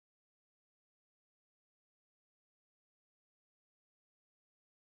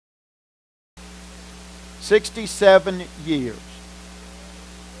67 years.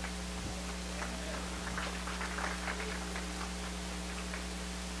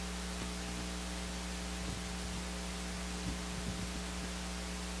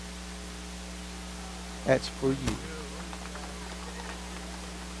 That's for you.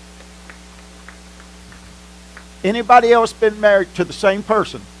 Anybody else been married to the same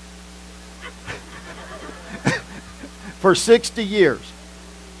person for 60 years?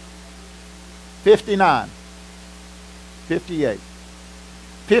 59. 58.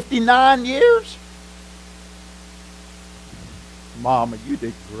 59 years? Mama, you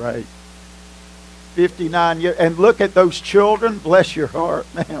did great. 59 years. And look at those children. Bless your heart,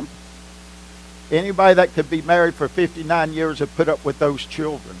 ma'am. Anybody that could be married for 59 years have put up with those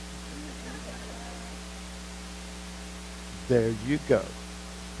children. There you go.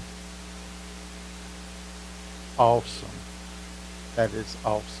 Awesome. That is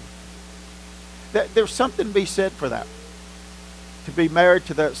awesome. There's something to be said for that. To be married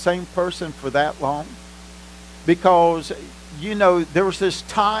to that same person for that long. Because, you know, there was this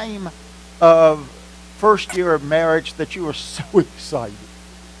time of first year of marriage that you were so excited.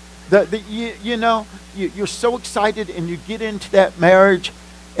 You're so excited, and you get into that marriage,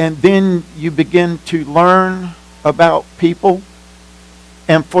 and then you begin to learn about people.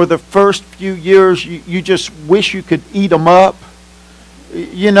 And for the first few years, you just wish you could eat them up.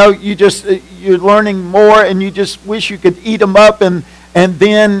 You know, you're learning more, and you just wish you could eat them up. And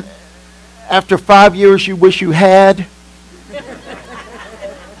then after 5 years, you wish you had.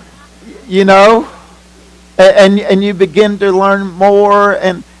 You know, and you begin to learn more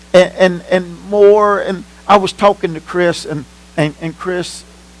and more. And I was talking to Chris, and Chris,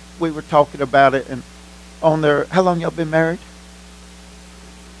 we were talking about it, and on there, how long y'all been married?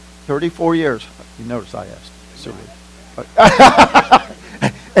 34 years. You notice I asked.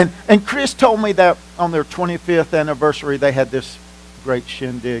 And Chris told me that on their 25th anniversary, they had this great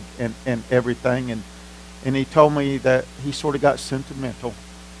shindig and everything. And he told me that he sort of got sentimental.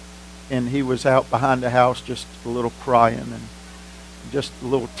 And he was out behind the house just a little crying and just a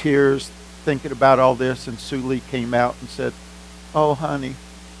little tears thinking about all this. And Sue Lee came out and said, "Oh, honey,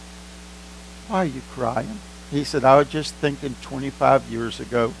 why are you crying?" He said, "I was just thinking 25 years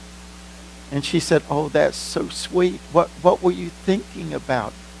ago." And she said, "Oh, that's so sweet. What were you thinking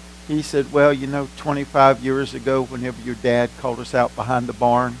about?" He said, "Well, 25 years ago, whenever your dad called us out behind the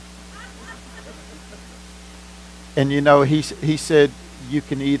barn." And he said, "You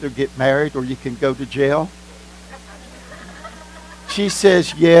can either get married or you can go to jail." She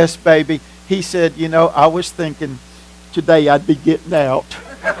says, "Yes, baby." He said, "I was thinking today I'd be getting out."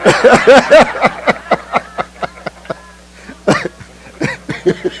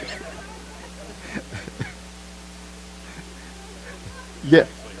 Yeah.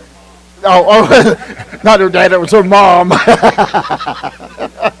 Oh, not her dad, it was her mom.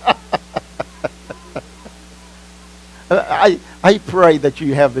 I pray that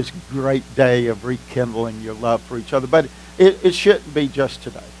you have this great day of rekindling your love for each other. But it shouldn't be just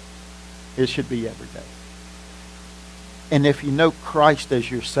today. It should be every day. And if you know Christ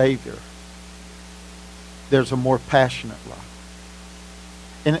as your Savior, there's a more passionate love.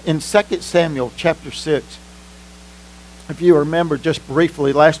 In 2 Samuel chapter 6, if you remember just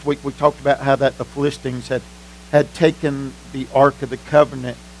briefly, last week we talked about how that the Philistines had taken the Ark of the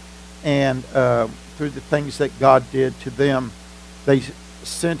Covenant, and through the things that God did to them, they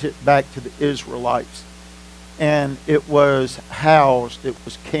sent it back to the Israelites. And it was housed, it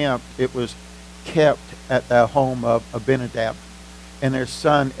was camped, it was kept at the home of Abinadab. And their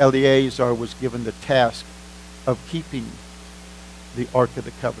son Eleazar was given the task of keeping the Ark of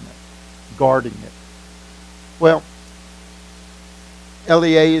the Covenant, guarding it. Well,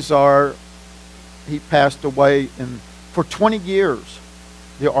 Eleazar, he passed away, and for 20 years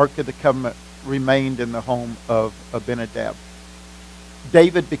the Ark of the Covenant remained in the home of Abinadab.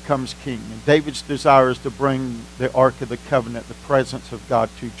 David becomes king, and David's desire is to bring the Ark of the Covenant, the presence of God,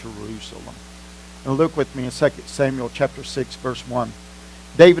 to Jerusalem. And look with me in 2 Samuel chapter 6, verse 1.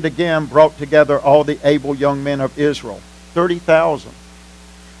 David again brought together all the able young men of Israel, 30,000.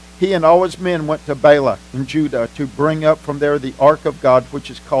 He and all his men went to Bowe in Judah to bring up from there the ark of God, which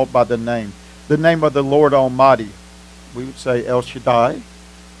is called by the name of the Lord Almighty. We would say El Shaddai,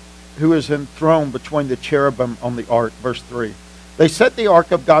 who is enthroned between the cherubim on the ark. Verse 3. They set the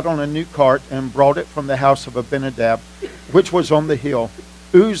ark of God on a new cart and brought it from the house of Abinadab, which was on the hill.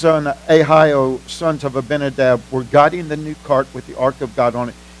 Uzzah and Ahio, sons of Abinadab, were guiding the new cart with the ark of God on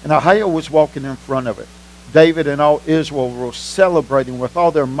it, and Ahio was walking in front of it. David and all Israel were celebrating with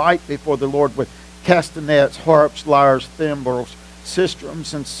all their might before the Lord with castanets, harps, lyres, cymbals,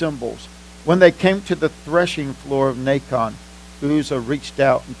 sistrums, and cymbals. When they came to the threshing floor of Nacon, Uzzah reached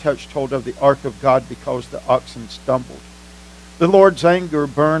out and touched hold of the ark of God because the oxen stumbled. The Lord's anger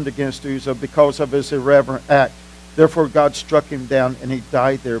burned against Uzzah because of his irreverent act. Therefore God struck him down, and he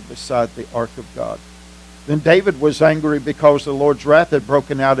died there beside the ark of God. Then David was angry because the Lord's wrath had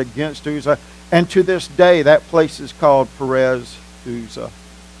broken out against Uzzah, and to this day that place is called Perez Uzzah.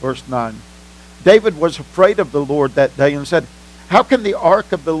 Verse 9. David was afraid of the Lord that day and said, "How can the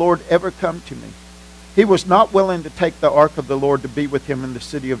ark of the Lord ever come to me?" He was not willing to take the ark of the Lord to be with him in the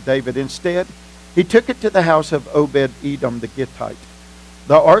city of David. Instead, he took it to the house of Obed-Edom the Gittite.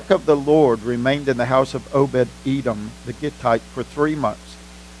 The ark of the Lord remained in the house of Obed-Edom the Gittite for 3 months,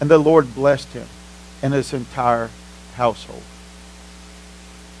 and the Lord blessed him and his entire household.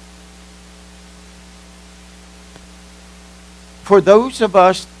 For those of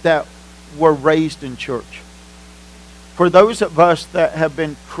us that were raised in church, for those of us that have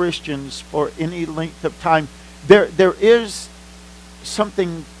been Christians for any length of time, there is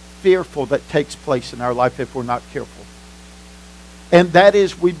something fearful that takes place in our life if we're not careful. And that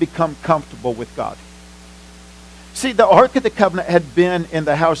is, we become comfortable with God. See, the Ark of the Covenant had been in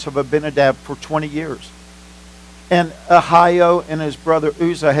the house of Abinadab for 20 years. And Ahio and his brother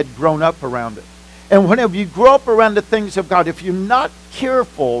Uzzah had grown up around it. And whenever you grow up around the things of God, if you're not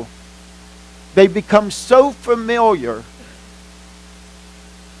careful, they become so familiar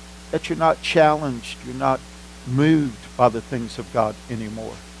that you're not challenged, you're not moved by the things of God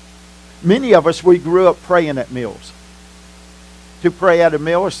anymore. Many of us, we grew up praying at meals. To pray at a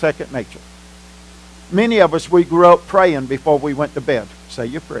meal is second nature. Many of us, we grew up praying before we went to bed. Say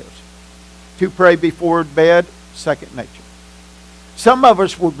your prayers. To pray before bed, second nature. Some of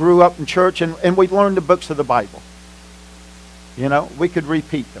us grew up in church and we learned the books of the Bible. You know, we could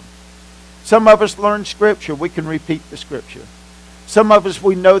repeat them. Some of us learned Scripture. We can repeat the Scripture. Some of us,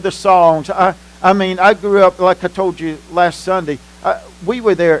 we know the songs. I grew up, like I told you last Sunday, we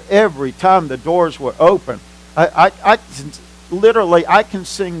were there every time the doors were open. I can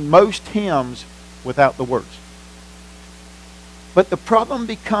sing most hymns without the words. But the problem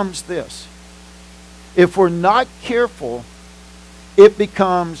becomes this. If we're not careful, it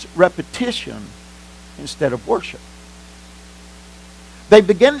becomes repetition instead of worship. They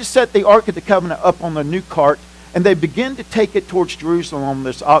begin to set the Ark of the Covenant up on the new cart, and they begin to take it towards Jerusalem on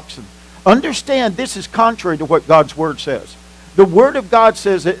this oxen. Understand, this is contrary to what God's Word says. The Word of God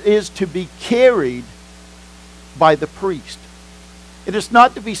says it is to be carried by the priest. It is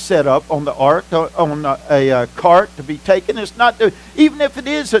not to be set up on the ark, on a cart to be taken. It's not to, even if it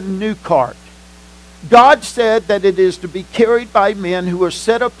is a new cart. God said that it is to be carried by men who are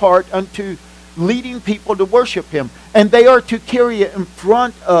set apart unto leading people to worship Him. And they are to carry it in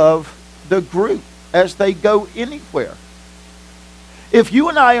front of the group as they go anywhere. If you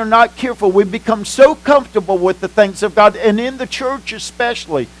and I are not careful, we become so comfortable with the things of God, and in the church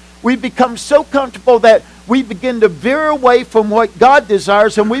especially, we become so comfortable that we begin to veer away from what God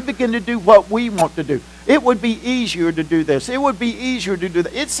desires, and we begin to do what we want to do. It would be easier to do this. It would be easier to do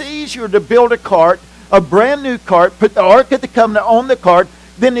that. It's easier to build a cart, a brand new cart, put the Ark of the Covenant on the cart,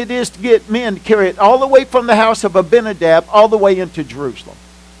 than it is to get men to carry it all the way from the house of Abinadab all the way into Jerusalem.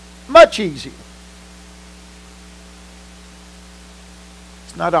 Much easier.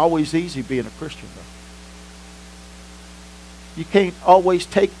 It's not always easy being a Christian, though. You can't always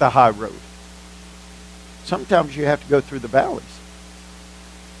take the high road. Sometimes you have to go through the valleys.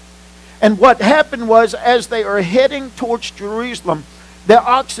 And what happened was, as they are heading towards Jerusalem, the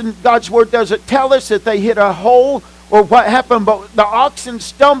oxen, God's Word doesn't tell us that they hit a hole or what happened, but the oxen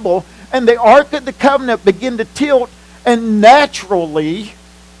stumble, and the Ark of the Covenant begin to tilt, and naturally,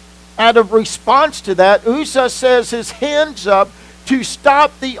 out of response to that, Uzzah says his hands up to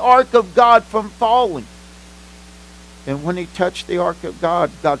stop the Ark of God from falling. And when he touched the Ark of God,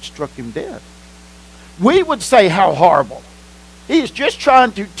 God struck him dead. We would say, how horrible. He's just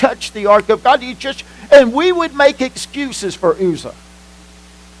trying to touch the Ark of God. And we would make excuses for Uzzah.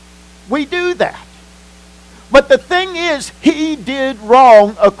 We do that. But the thing is, he did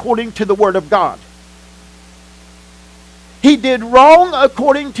wrong according to the Word of God. He did wrong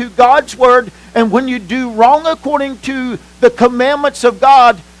according to God's Word, and when you do wrong according to the commandments of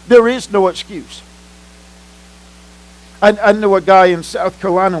God, there is no excuse. I know a guy in South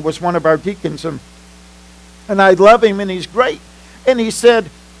Carolina was one of our deacons, and I love him, and he's great. And he said,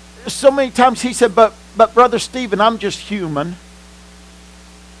 so many times, he said, but Brother Stephen, I'm just human.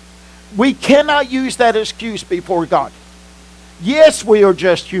 We cannot use that excuse before God. Yes, we are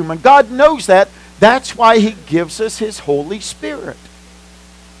just human. God knows that. That's why He gives us His Holy Spirit.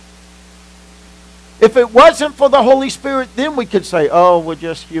 If it wasn't for the Holy Spirit, then we could say, oh, we're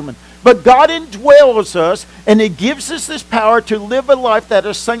just human. But God indwells us, and He gives us this power to live a life that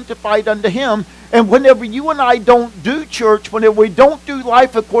is sanctified unto Him. And whenever you and I don't do church, whenever we don't do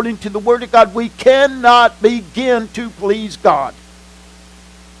life according to the Word of God, we cannot begin to please God.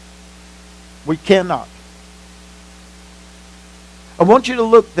 We cannot. I want you to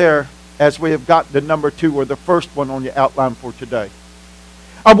look there as we have got to number 2, or the first one on your outline for today.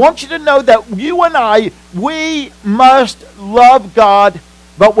 I want you to know that you and I, we must love God,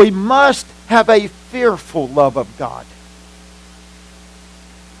 but we must have a fearful love of God.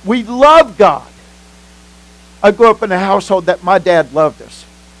 We love God. I grew up in a household that my dad loved us.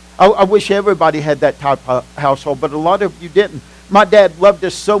 I wish everybody had that type of household, but a lot of you didn't. My dad loved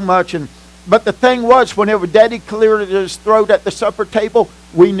us so much, but the thing was, whenever Daddy cleared his throat at the supper table,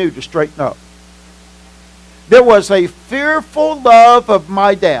 we knew to straighten up. There was a fearful love of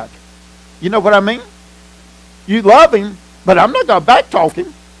my dad. You know what I mean? You love him, but I'm not going to backtalk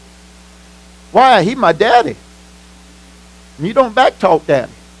him. Why? He's my daddy. And you don't backtalk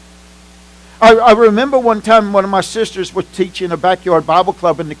daddy. I remember one time one of my sisters was teaching a backyard Bible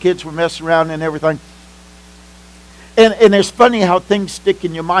club, and the kids were messing around and everything. And it's funny how things stick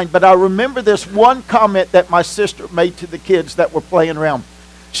in your mind. But I remember this one comment that my sister made to the kids that were playing around.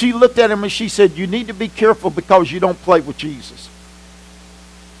 She looked at him and she said, "You need to be careful because you don't play with Jesus."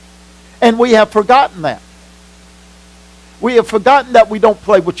 And we have forgotten that. We have forgotten that we don't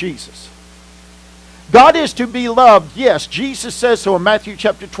play with Jesus. God is to be loved. Yes, Jesus says so in Matthew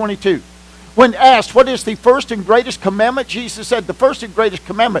chapter 22. When asked, what is the first and greatest commandment? Jesus said, the first and greatest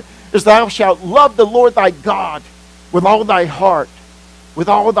commandment is thou shalt love the Lord thy God with all thy heart, with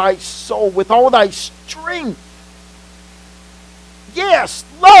all thy soul, with all thy strength. Yes,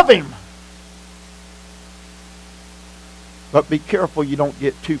 love Him. But be careful you don't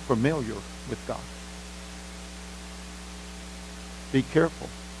get too familiar with God. Be careful.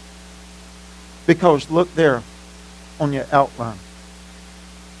 Because look there on your outline.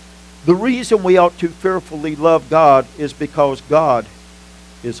 The reason we ought to fearfully love God is because God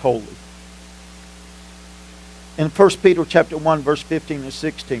is holy. In 1 Peter chapter 1, verse 15 and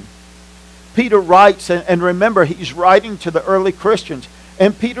 16, Peter writes, and remember, he's writing to the early Christians,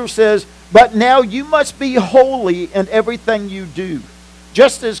 and Peter says, "But now you must be holy in everything you do,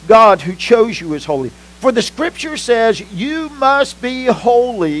 just as God who chose you is holy. For the Scripture says, you must be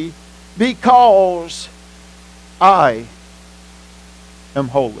holy because I am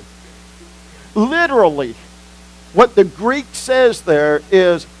holy." Literally, what the Greek says there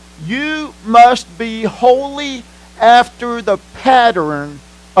is, you must be holy after the pattern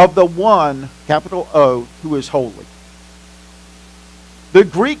of the one, capital O, who is holy. The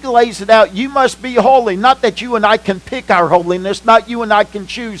Greek lays it out, you must be holy. Not that you and I can pick our holiness, not you and I can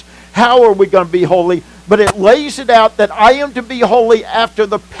choose how are we going to be holy, but it lays it out that I am to be holy after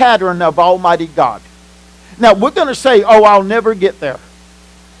the pattern of Almighty God. Now, we're going to say, oh, I'll never get there.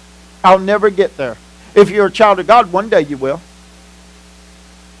 I'll never get there. If you're a child of God, one day you will.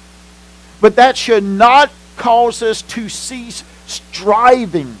 But that should not cause us to cease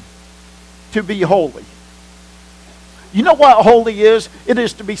striving to be holy. You know what holy is? It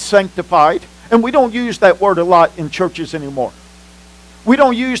is to be sanctified. And we don't use that word a lot in churches anymore. We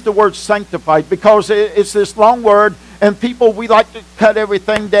don't use the word sanctified because it's this long word, and people, we like to cut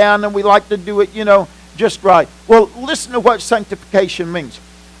everything down and we like to do it, just right. Well, listen to what sanctification means.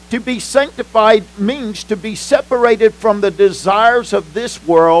 To be sanctified means to be separated from the desires of this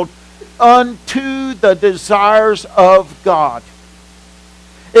world unto the desires of God.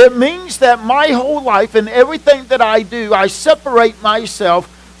 It means that my whole life and everything that I do, I separate myself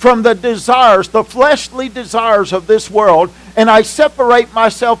from the desires, the fleshly desires of this world, and I separate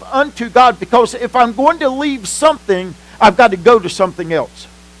myself unto God, because if I'm going to leave something, I've got to go to something else.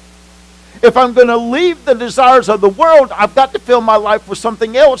 If I'm going to leave the desires of the world, I've got to fill my life with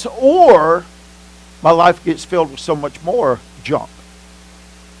something else, or my life gets filled with so much more junk.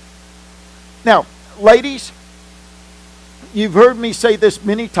 Now, ladies, you've heard me say this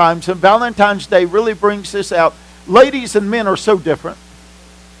many times, and Valentine's Day really brings this out. Ladies and men are so different.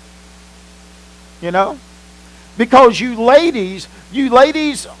 Because you ladies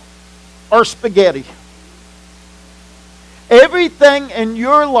are spaghetti. Everything in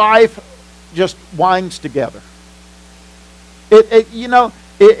your life just winds together.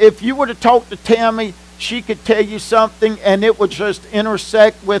 If you were to talk to Tammy, she could tell you something and it would just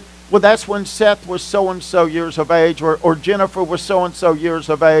intersect with, well, that's when Seth was so-and-so years of age, or Jennifer was so-and-so years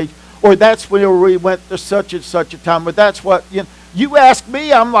of age, or that's when we went to such and such a time, but that's what, you ask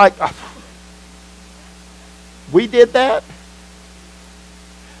me, I'm like, we did that?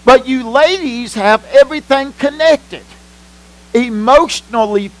 But you ladies have everything connected.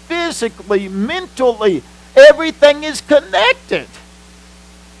 Emotionally, physically, physically, mentally. Everything is connected.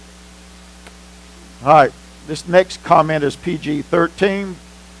 All right, this next comment is PG-13.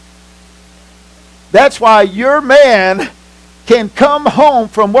 That's why your man can come home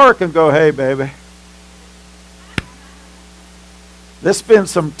from work and go, hey, baby, let's spend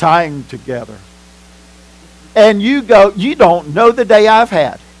some time together. And you go, you don't know the day I've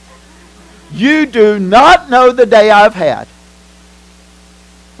had. You do not know the day I've had.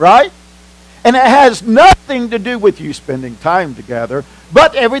 Right? And it has nothing to do with you spending time together,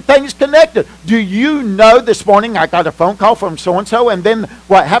 but everything's connected. Do you know this morning I got a phone call from so-and-so, and then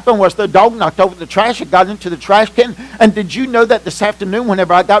what happened was the dog knocked over the trash. It got into the trash can. And did you know that this afternoon,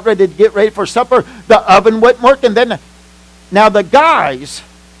 whenever I got ready to get ready for supper, the oven wouldn't work? And then, now the guys,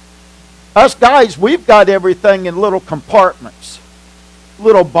 us guys, we've got everything in little compartments,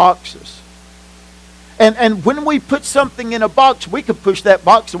 little boxes. And when we put something in a box, we can push that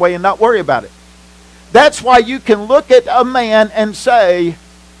box away and not worry about it. That's why you can look at a man and say,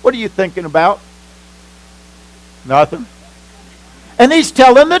 what are you thinking about? Nothing. And he's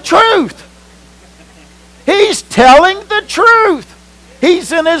telling the truth. He's telling the truth.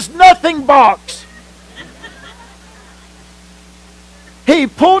 He's in his nothing box. He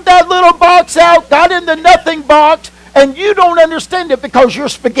pulled that little box out, got in the nothing box, and you don't understand it because you're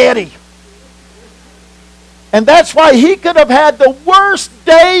spaghetti. And that's why he could have had the worst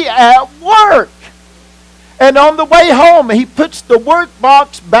day at work. And on the way home, he puts the work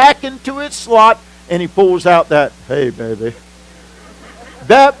box back into its slot, and he pulls out that, hey, baby,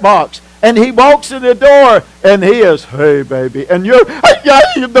 that box. And he walks in the door, and he is, hey, baby. And you're,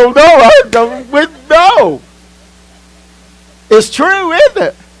 you don't know, I don't know. It's true, isn't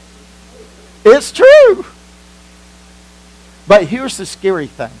it? It's true. But here's the scary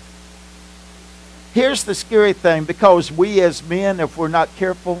thing. Here's the scary thing, because we as men, if we're not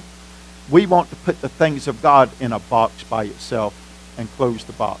careful, we want to put the things of God in a box by itself and close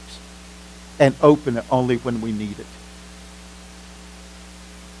the box and open it only when we need it.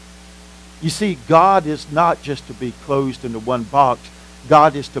 You see, God is not just to be closed into one box.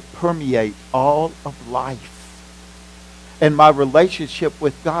 God is to permeate all of life. And my relationship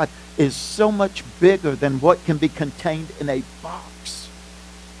with God is so much bigger than what can be contained in a box.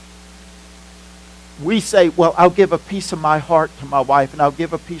 We say, well, I'll give a piece of my heart to my wife, and I'll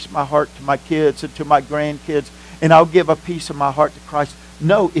give a piece of my heart to my kids and to my grandkids, and I'll give a piece of my heart to Christ.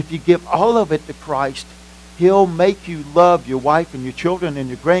 No, if you give all of it to Christ, He'll make you love your wife and your children and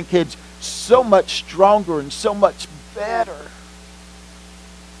your grandkids so much stronger and so much better,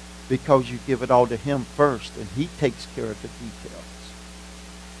 because you give it all to Him first, and He takes care of the details.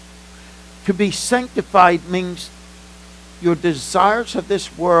 To be sanctified means your desires of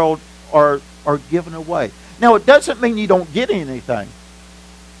this world are given away. Now, it doesn't mean you don't get anything.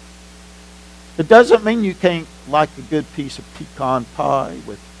 It doesn't mean you can't like a good piece of pecan pie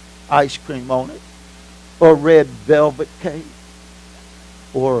with ice cream on it, or red velvet cake,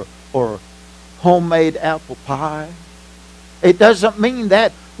 or homemade apple pie. It doesn't mean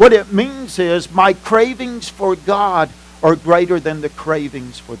that. What it means is my cravings for God are greater than the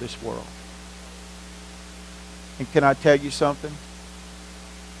cravings for this world. And can I tell you something?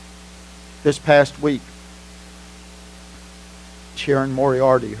 This past week, Sharon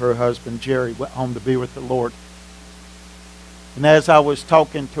Moriarty, her husband Jerry, went home to be with the Lord. And as I was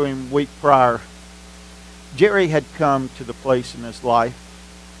talking to him week prior, Jerry had come to the place in his life,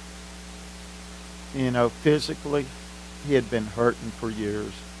 physically, he had been hurting for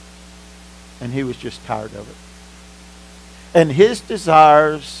years. And he was just tired of it. And his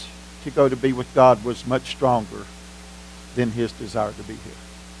desires to go to be with God was much stronger than his desire to be here.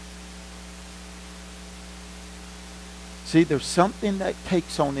 See, there's something that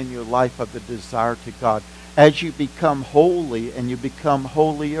takes on in your life of the desire to God. As you become holy and you become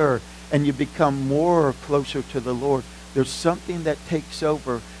holier and you become more closer to the Lord, there's something that takes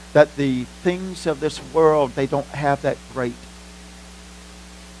over, that the things of this world, they don't have that great.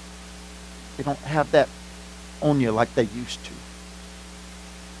 They don't have that on you like they used to.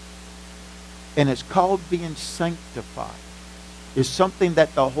 And it's called being sanctified. It's something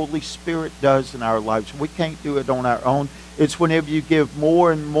that the Holy Spirit does in our lives. We can't do it on our own. It's whenever you give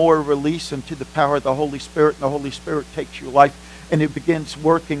more and more release into the power of the Holy Spirit, and the Holy Spirit takes your life and it begins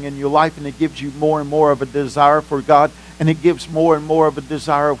working in your life, and it gives you more and more of a desire for God, and it gives more and more of a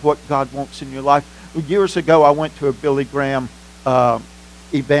desire of what God wants in your life. Years ago, I went to a Billy Graham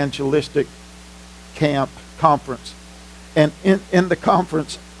evangelistic conference. And in the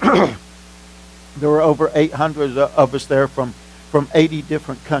conference, there were over 800 of us there from 80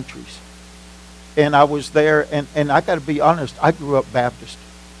 different countries. And I was there, and I got to be honest, I grew up Baptist.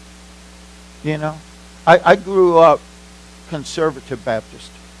 You know, I grew up conservative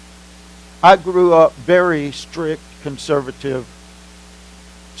Baptist. I grew up very strict, conservative,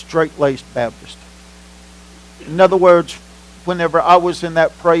 straight-laced Baptist. In other words, whenever I was in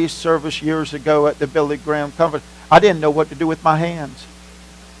that praise service years ago at the Billy Graham conference, I didn't know what to do with my hands.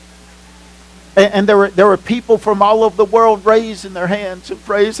 And there were people from all over the world raising their hands and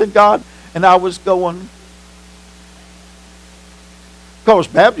praising God, and I was going, because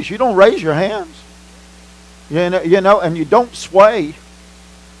Baptist, you don't raise your hands. You know, and you don't sway.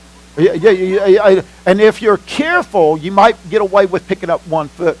 And if you're careful, you might get away with picking up one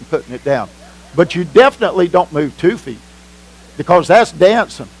foot and putting it down. But you definitely don't move 2 feet, because that's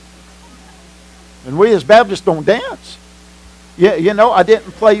dancing. And we as Baptists don't dance. You know, I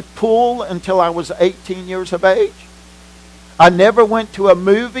didn't play pool until I was 18 years of age. I never went to a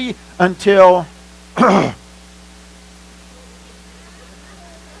movie until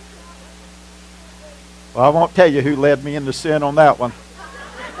well, I won't tell you who led me into sin on that one.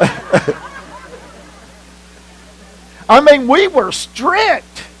 I mean, we were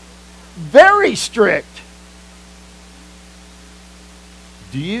strict. Very strict.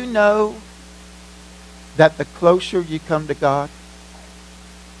 Do you know that the closer you come to God,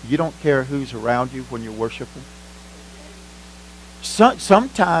 you don't care who's around you when you're worshiping?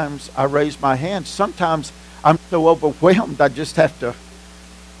 Sometimes I raise my hand. Sometimes I'm so overwhelmed I just have to,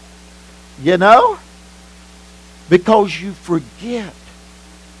 you know, because you forget.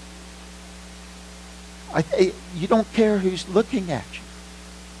 You don't care who's looking at you.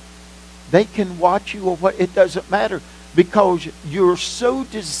 They can watch you or what. It doesn't matter, because you're so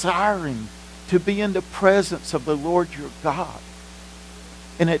desiring to be in the presence of the Lord your God.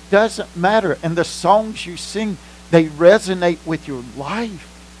 And it doesn't matter. And the songs you sing, they resonate with your life.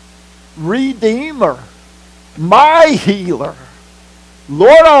 Redeemer, my healer,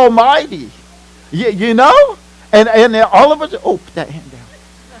 Lord Almighty. You know? And all of us, oh, put that hand down.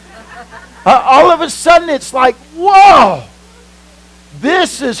 All of a sudden it's like, whoa,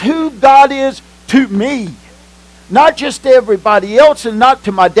 this is who God is to me. Not just to everybody else, and not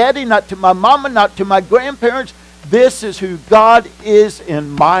to my daddy, not to my mama, not to my grandparents. This is who God is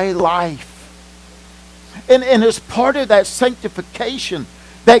in my life. And it's part of that sanctification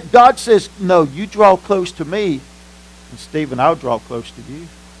that God says, no, you draw close to me, and Stephen, I'll draw close to you.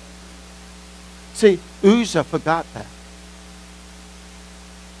 See, Uzzah forgot that.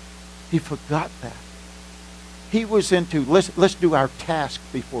 He forgot that. He was into, let's do our task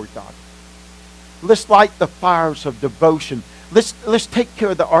before God. Let's light the fires of devotion. Let's take care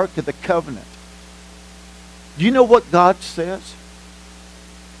of the Ark of the Covenant. Do you know what God says?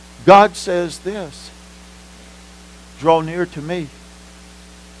 God says this: draw near to me.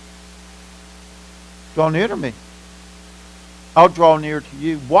 Draw near to me. I'll draw near to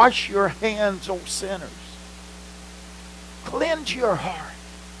you. Wash your hands, O sinners. Cleanse your heart.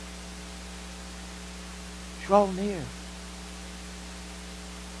 Draw near.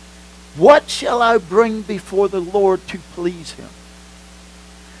 What shall I bring before the Lord to please him?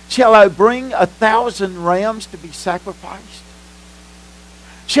 Shall I bring 1,000 rams to be sacrificed?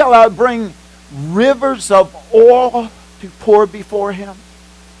 Shall I bring rivers of oil to pour before him?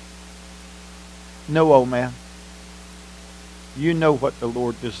 No, old man. You know what the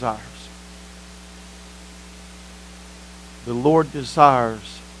Lord desires. The Lord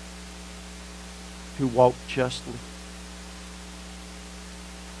desires to walk justly,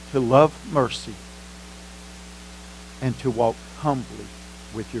 to love mercy, and to walk humbly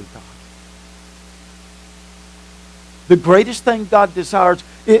with your God. The greatest thing God desires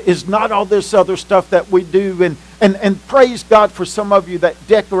is not all this other stuff that we do, and praise God for some of you that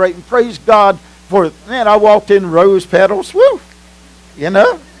decorate, and praise God for, man, I walked in rose petals, woo, you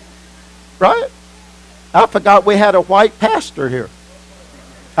know, right? I forgot we had a white pastor here.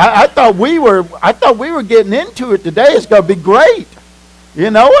 I thought we were getting into it today. It's going to be great.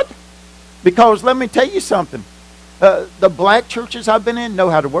 You know it? Because let me tell you something. The black churches I've been in know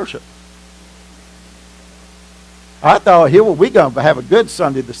how to worship. I thought, here we're going to have a good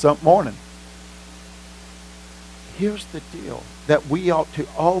Sunday this morning. Here's the deal that we ought to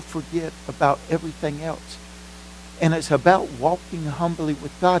all forget about everything else. And it's about walking humbly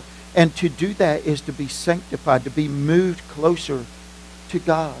with God. And to do that is to be sanctified, to be moved closer to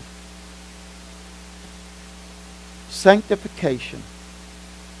God. Sanctification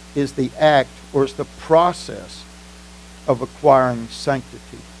is the act, or it's the process of acquiring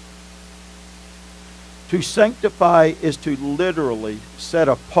sanctity. To sanctify is to literally set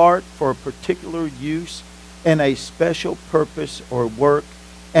apart for a particular use and a special purpose or work,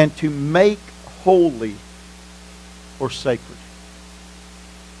 and to make holy or sacred.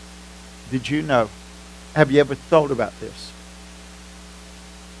 Did you know? Have you ever thought about this?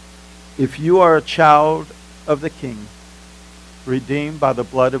 If you are a child of the King, redeemed by the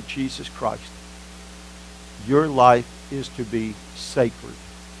blood of Jesus Christ, your life is to be sacred.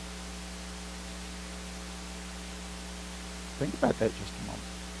 Think about that just a moment.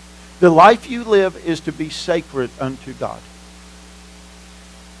 The life you live is to be sacred unto God.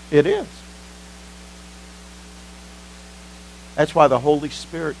 It is. That's why the Holy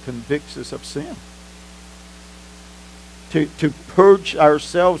Spirit convicts us of sin. To purge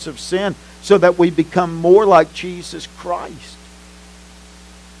ourselves of sin so that we become more like Jesus Christ.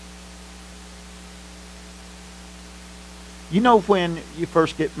 You know when you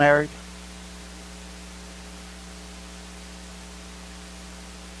first get married?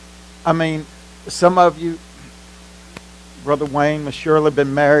 I mean, some of you, Brother Wayne, Miss Shirley, have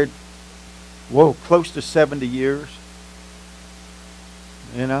been married, close to 70 years.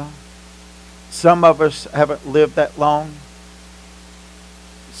 You know? Some of us haven't lived that long.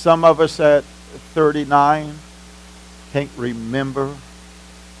 Some of us at 39 can't remember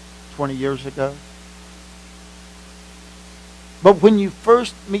 20 years ago. But when you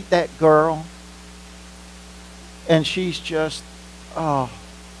first meet that girl, and she's just,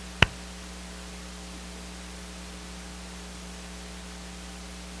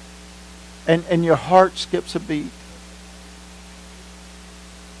 and your heart skips a beat.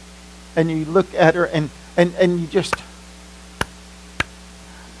 And you look at her and you just,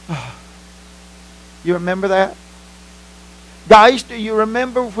 you remember that? Guys, do you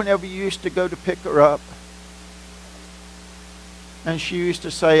remember whenever you used to go to pick her up? And she used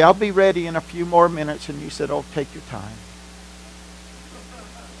to say, I'll be ready in a few more minutes. And you said, oh, take your time.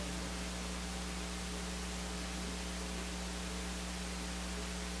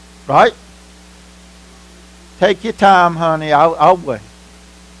 Right? Take your time, honey. I'll wait.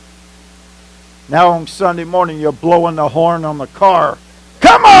 Now on Sunday morning, you're blowing the horn on the car.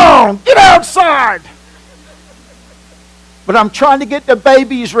 Come on, get outside. But I'm trying to get the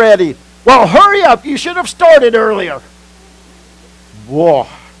babies ready. Well, hurry up. You should have started earlier. Whoa.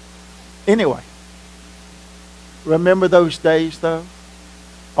 Anyway, remember those days, though?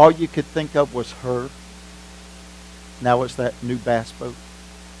 All you could think of was her. Now it's that new bass boat.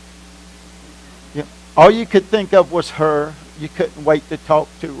 Yeah. All you could think of was her. You couldn't wait to talk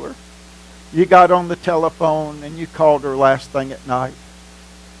to her. You got on the telephone and you called her last thing at night.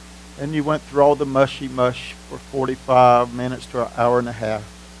 And you went through all the mushy mush for 45 minutes to an hour and a half.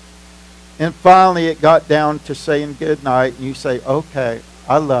 And finally it got down to saying good night. And you say, okay,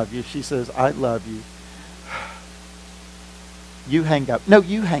 I love you. She says, I love you. You hang up. No,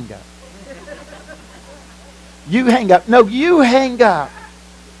 you hang up. You hang up. No, you hang up.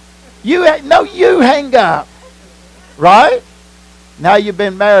 You hang up. Right? Now you've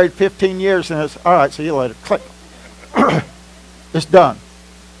been married 15 years and it's, all right, see you later. Click. It's done.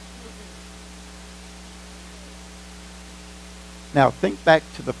 Now think back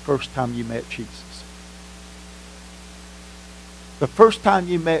to the first time you met Jesus. The first time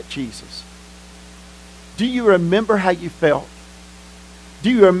you met Jesus. Do you remember how you felt? Do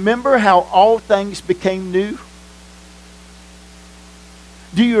you remember how all things became new?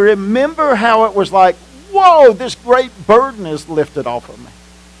 Do you remember how it was like, whoa, this great burden is lifted off of me?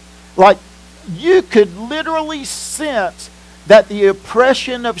 Like you could literally sense that the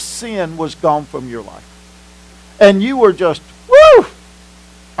oppression of sin was gone from your life. And you were just, woo!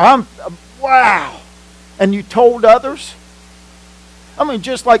 Wow! And you told others. I mean,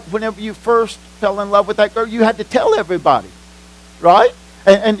 just like whenever you first fell in love with that girl, you had to tell everybody. Right?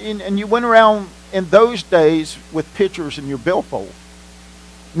 And you went around in those days with pictures in your billfold.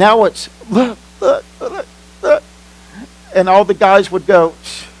 Now it's, look. And all the guys would go,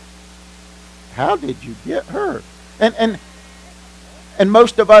 how did you get her? And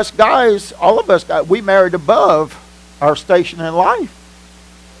most of us guys, all of us guys, we married above our station in life.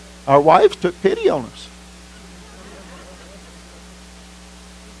 Our wives took pity on us.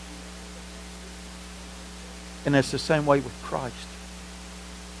 And it's the same way with Christ.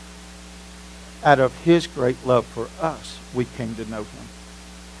 Out of His great love for us, we came to know Him.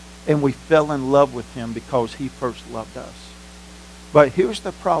 And we fell in love with Him because He first loved us. But here's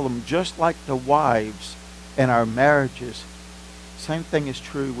the problem. Just like the wives in our marriages, same thing is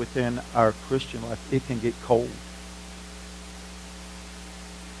true within our Christian life. It can get cold.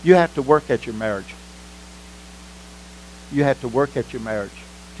 You have to work at your marriage. You have to work at your marriage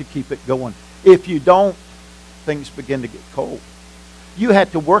to keep it going. If you don't, things begin to get cold. You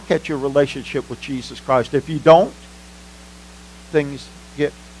have to work at your relationship with Jesus Christ. If you don't, things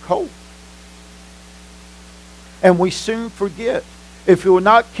get cold. And we soon forget If we're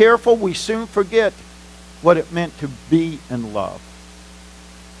not careful, we soon forget what it meant to be in love.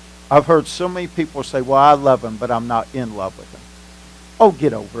 I've heard so many people say, well, I love him, but I'm not in love with him. Oh,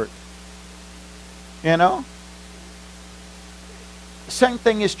 get over it. You know? Same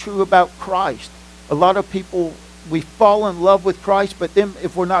thing is true about Christ. A lot of people, we fall in love with Christ, but then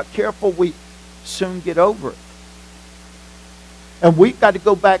if we're not careful, we soon get over it. And we've got to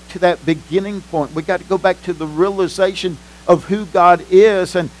go back to that beginning point. We've got to go back to the realization of who God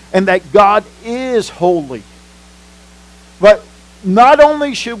is and that God is holy. But not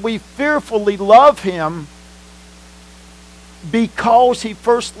only should we fearfully love him because he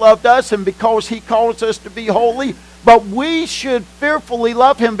first loved us and because he calls us to be holy, but we should fearfully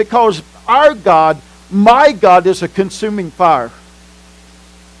love him because our God, my God, is a consuming fire.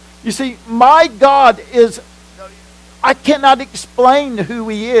 You see, my God is, I cannot explain who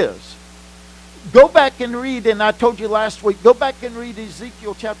he is. Go back and read, and I told you last week, go back and read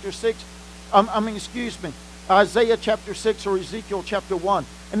Ezekiel chapter 6. Isaiah chapter 6 or Ezekiel chapter 1.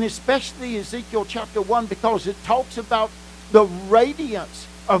 And especially Ezekiel chapter 1 because it talks about the radiance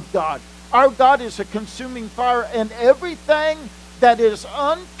of God. Our God is a consuming fire, and everything that is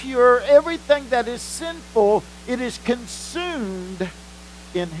impure, everything that is sinful, it is consumed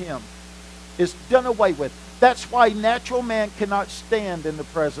in him. It's done away with. That's why natural man cannot stand in the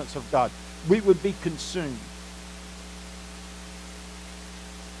presence of God. We would be consumed.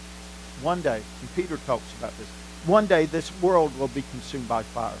 One day, and Peter talks about this, one day this world will be consumed by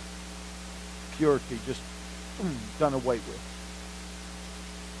fire. Purity just done away with.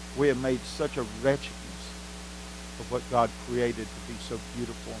 We have made such a wretchedness of what God created to be so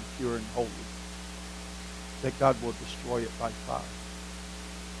beautiful and pure and holy that God will destroy it by fire.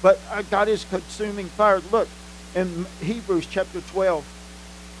 But God is consuming fire. Look, in Hebrews chapter 12,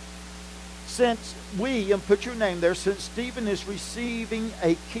 since we, and put your name there, since Stephen is receiving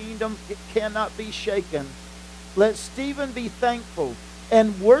a kingdom it cannot be shaken, let Stephen be thankful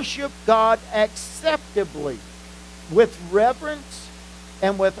and worship God acceptably with reverence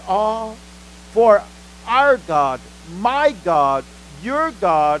and with awe, for our God, my God, your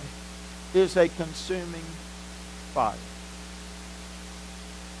God is a consuming fire.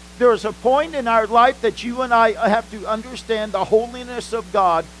 There is a point in our life that you and I have to understand the holiness of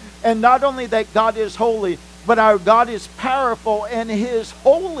God. And not only that God is holy, but our God is powerful, and his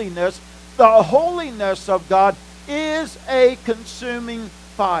holiness, the holiness of God, is a consuming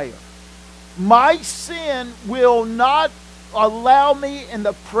fire. My sin will not allow me in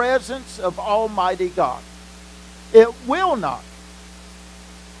the presence of Almighty God. It will not.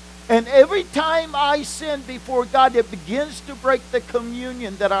 And every time I sin before God, it begins to break the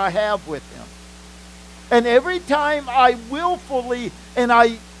communion that I have with him. And every time I willfully and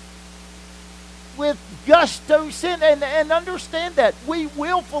I with gusto sin, and understand that we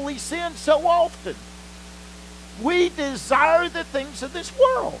willfully sin so often. We desire the things of this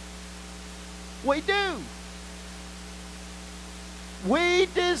world. We do. We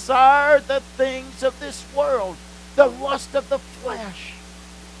desire the things of this world, the lust of the flesh,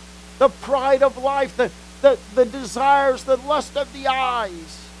 the pride of life, the desires, the lust of the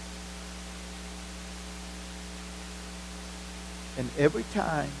eyes. And every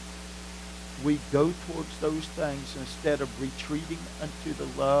time we go towards those things instead of retreating unto the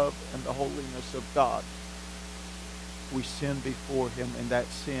love and the holiness of God, we sin before him, and that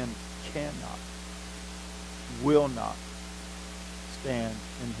sin cannot, will not stand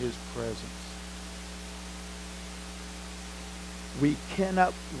in his presence. We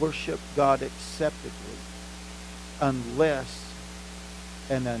cannot worship God acceptably unless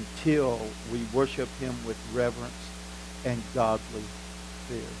and until we worship him with reverence and godly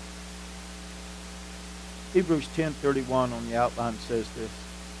fear. Hebrews 10:31 on the outline says this: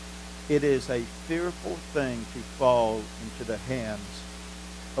 it is a fearful thing to fall into the hands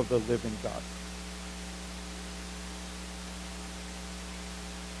of the living God.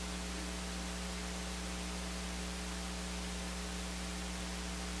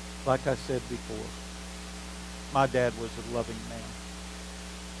 Like I said before, my dad was a loving man,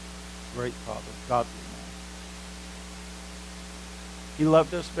 great father, godly man. He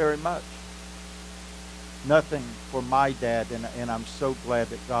loved us very much. Nothing for my dad, and I'm so glad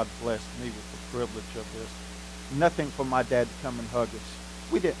that God blessed me with the privilege of this. Nothing for my dad to come and hug us.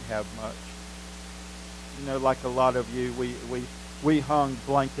 We didn't have much. You know, like a lot of you, we hung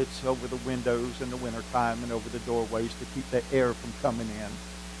blankets over the windows in the wintertime and over the doorways to keep the air from coming in.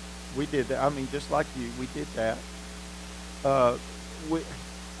 We did that. I mean, just like you, we did that. I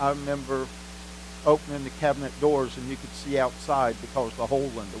remember opening the cabinet doors and you could see outside because of the hole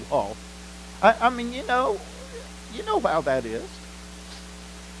in the wall. I mean, you know how that is.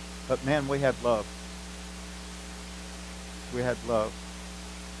 But man, we had love. We had love.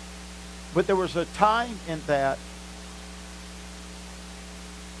 But there was a time in that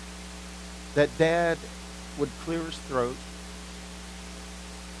Dad would clear his throat,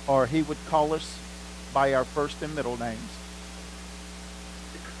 or he would call us by our first and middle names.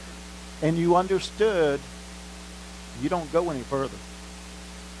 And you understood you don't go any further.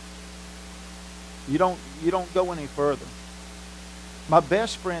 You don't go any further. My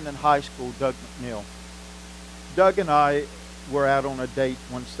best friend in high school, Doug McNeil. Doug and I were out on a date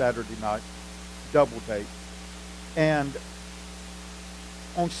one Saturday night, double date. And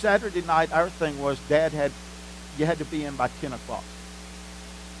on Saturday night, our thing was you had to be in by 10 o'clock.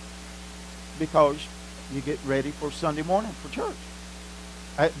 Because you get ready for Sunday morning for church.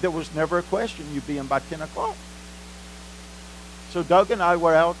 There was never a question you'd be in by 10 o'clock. So Doug and I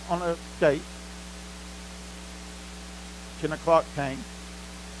were out on a date. 10 o'clock came.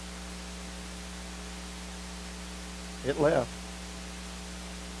 It left.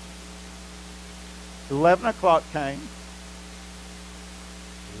 11 o'clock came.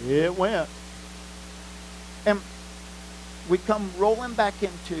 It went. And we come rolling back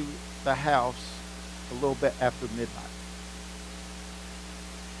into the house a little bit after midnight.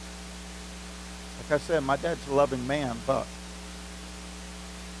 Like I said, my dad's a loving man, but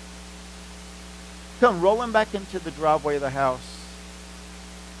come rolling back into the driveway of the house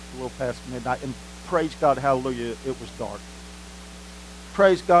a little past midnight, and praise God, hallelujah, it was dark.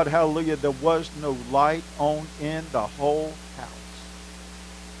 Praise God, hallelujah, there was no light on in the whole house.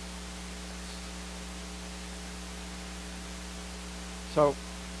 So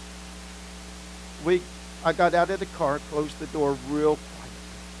I got out of the car, closed the door real quietly.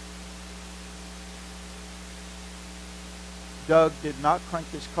 Doug did not crank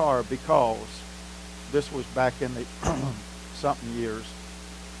his car because this was back in the something years.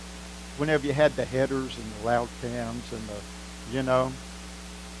 Whenever you had the headers and the loud cams and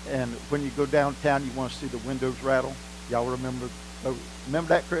and when you go downtown, you want to see the windows rattle. Y'all remember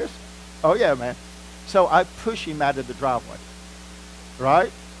that, Chris? Oh yeah, man. So I push him out of the driveway.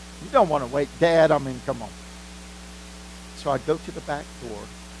 Right? You don't want to wake Dad. I mean, come on. So I go to the back door.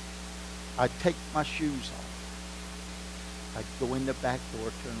 I take my shoes off. I go in the back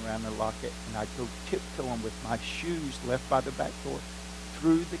door, turn around and lock it, and I go tiptoeing with my shoes left by the back door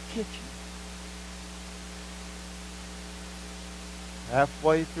through the kitchen.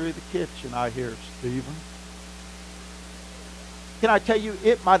 Halfway through the kitchen, I hear, Stephen. Can I tell you,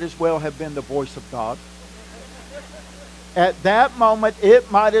 it might as well have been the voice of God. At that moment,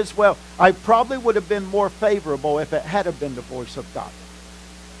 it might as well. I probably would have been more favorable if it had have been the voice of God.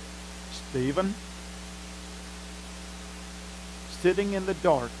 Stephen, sitting in the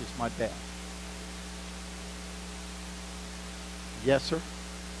dark is my dad. Yes, sir.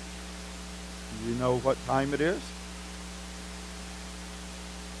 You know what time it is?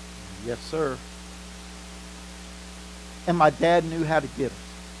 Yes, sir. And my dad knew how to get us.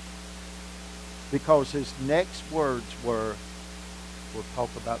 Because his next words were, we'll talk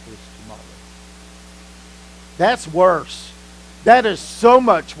about this tomorrow. That's worse. That is so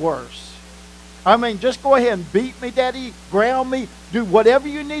much worse. I mean, just go ahead and beat me, Daddy, ground me, do whatever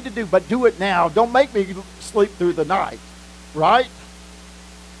you need to do, but do it now. Don't make me sleep through the night. Right?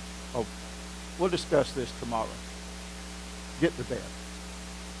 Oh, we'll discuss this tomorrow. Get to bed.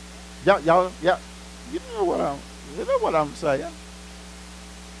 Y'all, you know what I'm saying.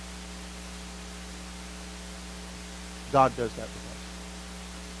 God does that with us.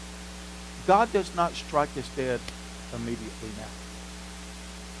 God does not strike us dead immediately now.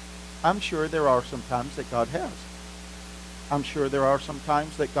 I'm sure there are some times that God has. I'm sure there are some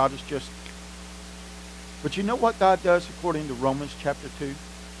times that God is just... But you know what God does according to Romans chapter 2?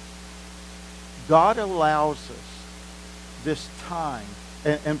 God allows us this time.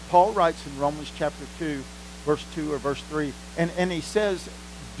 And Paul writes in Romans chapter 2, verse 2 or verse 3, and he says,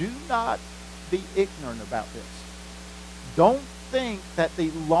 do not be ignorant about this. Don't think that the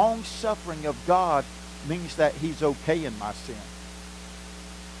long suffering of God means that he's okay in my sin.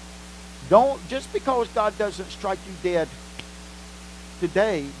 Don't, just because God doesn't strike you dead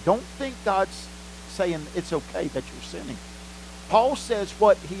today, don't think God's saying it's okay that you're sinning. Paul says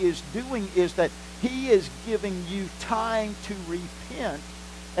what he is doing is that he is giving you time to repent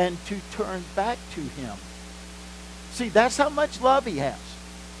and to turn back to him. See, that's how much love he has.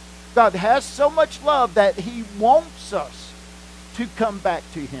 God has so much love that he wants us to come back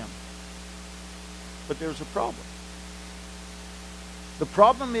to him. But there's a problem. The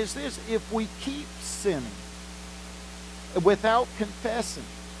problem is this: if we keep sinning without confessing,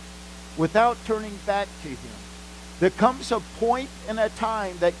 without turning back to him, There comes a point in a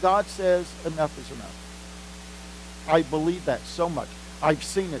time that God says, enough is enough. I believe that so much. I've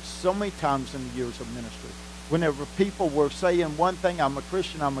seen it so many times in the years of ministry. Whenever people were saying one thing, I'm a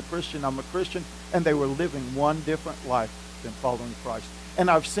Christian, I'm a Christian, I'm a Christian, and they were living one different life than following Christ. And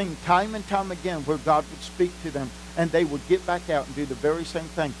I've seen time and time again where God would speak to them, and they would get back out and do the very same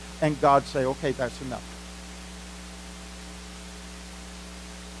thing, and God say, okay, that's enough.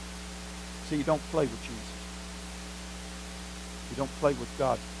 See, you don't play with Jesus. You don't play with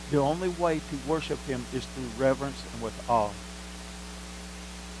God. The only way to worship him is through reverence and with awe.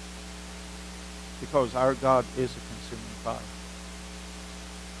 Because our God is a consuming fire.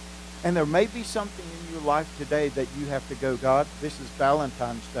 And there may be something in your life today that you have to go, God, this is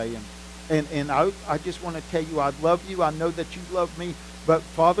Valentine's Day, and I just want to tell you I love you. I know that you love me. But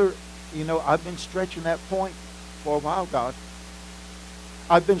Father, you know, I've been stretching that point for a while, God.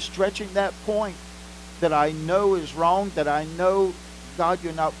 I've been stretching that point that I know is wrong, that I know, God,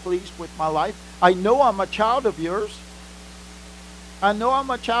 you're not pleased with my life. I know I'm a child of yours. I know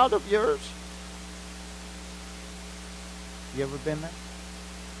I'm a child of yours. You ever been there?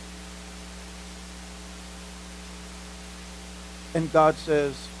 And God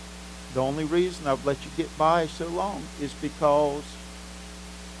says, the only reason I've let you get by so long is because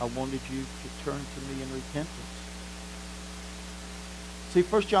I wanted you to turn to me in repentance. See,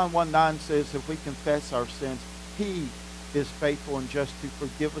 1 John 1:9 says, if we confess our sins, he is faithful and just to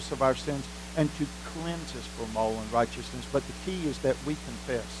forgive us of our sins and to cleanse us from all unrighteousness. But the key is that we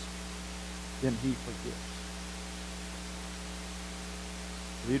confess, then he forgives.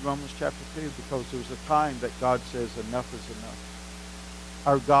 Read Romans chapter 2, because there's a time that God says enough is enough.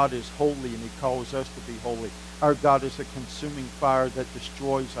 Our God is holy, and he calls us to be holy. Our God is a consuming fire that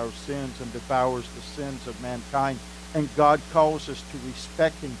destroys our sins and devours the sins of mankind. And God calls us to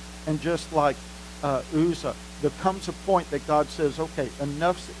respect him. And just like Uzzah, there comes a point that God says, okay,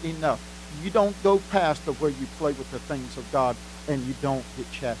 enough's enough. You don't go past the where you play with the things of God and you don't get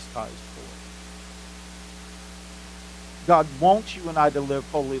chastised for it. God wants you and I to live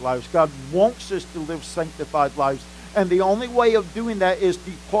holy lives. God wants us to live sanctified lives. And the only way of doing that is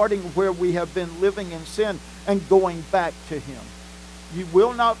departing where we have been living in sin and going back to him. You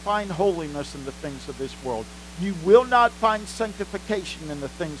will not find holiness in the things of this world. You will not find sanctification in the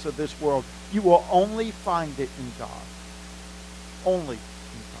things of this world. You will only find it in God. Only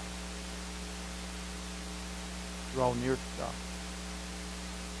in God. Draw near to God.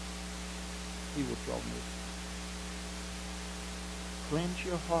 He will draw near to you. Cleanse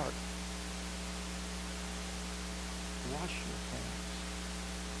your heart. Wash your hands.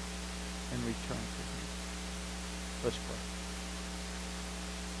 And return to him. Let's pray.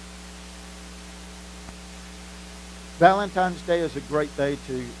 Valentine's Day is a great day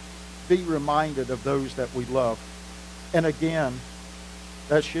to be reminded of those that we love. And again,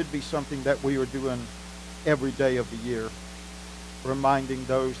 that should be something that we are doing every day of the year. Reminding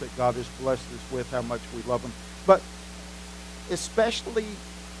those that God has blessed us with how much we love them. But especially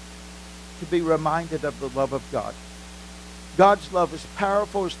to be reminded of the love of God. God's love is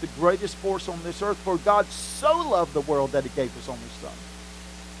powerful. It's the greatest force on this earth. For God so loved the world that he gave his only son.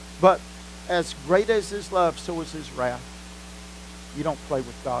 But as great as his love, so is his wrath. You don't play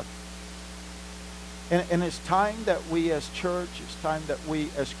with God. And it's time that we as church, it's time that we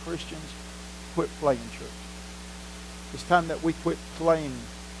as Christians quit playing church. It's time that we quit playing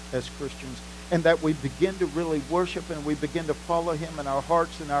as Christians and that we begin to really worship and we begin to follow him in our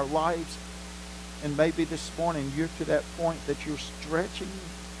hearts and our lives. And maybe this morning you're to that point that you're stretching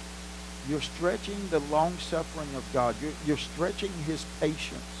the long suffering of God. You're stretching his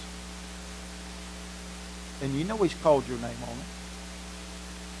patience. And you know he's called your name on it.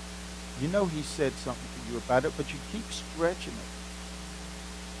 You know he said something to you about it, but you keep stretching it.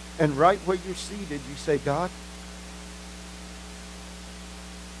 And right where you're seated, you say, God,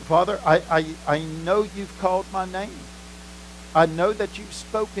 Father, I know you've called my name. I know that you've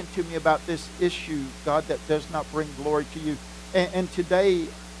spoken to me about this issue, God, that does not bring glory to you. And today,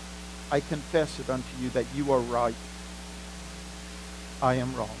 I confess it unto you that you are right. I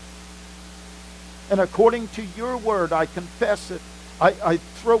am wrong. And according to your word, I confess it. I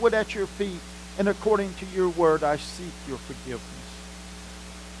throw it at your feet. And according to your word, I seek your forgiveness.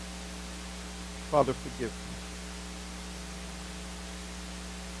 Father, forgive me.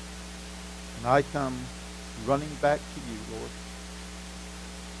 And I come running back to you, Lord.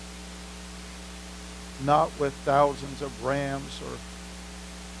 Not with thousands of rams or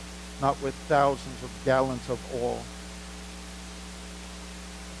not with thousands of gallons of oil,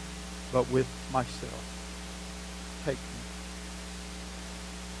 but with myself. Take me.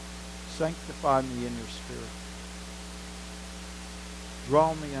 Sanctify me in your spirit.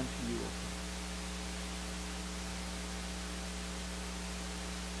 Draw me unto you, O God.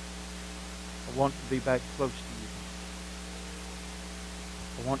 I want to be back close to you.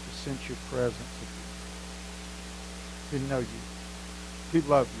 I want to sense your presence again. To know you. To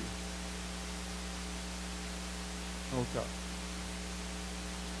love you. Oh God.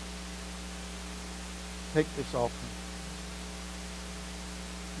 Take this offering.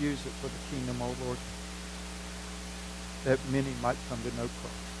 Use it for the kingdom, O Lord. That many might come to know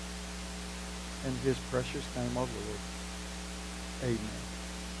Christ. In his precious name, O Lord. Amen.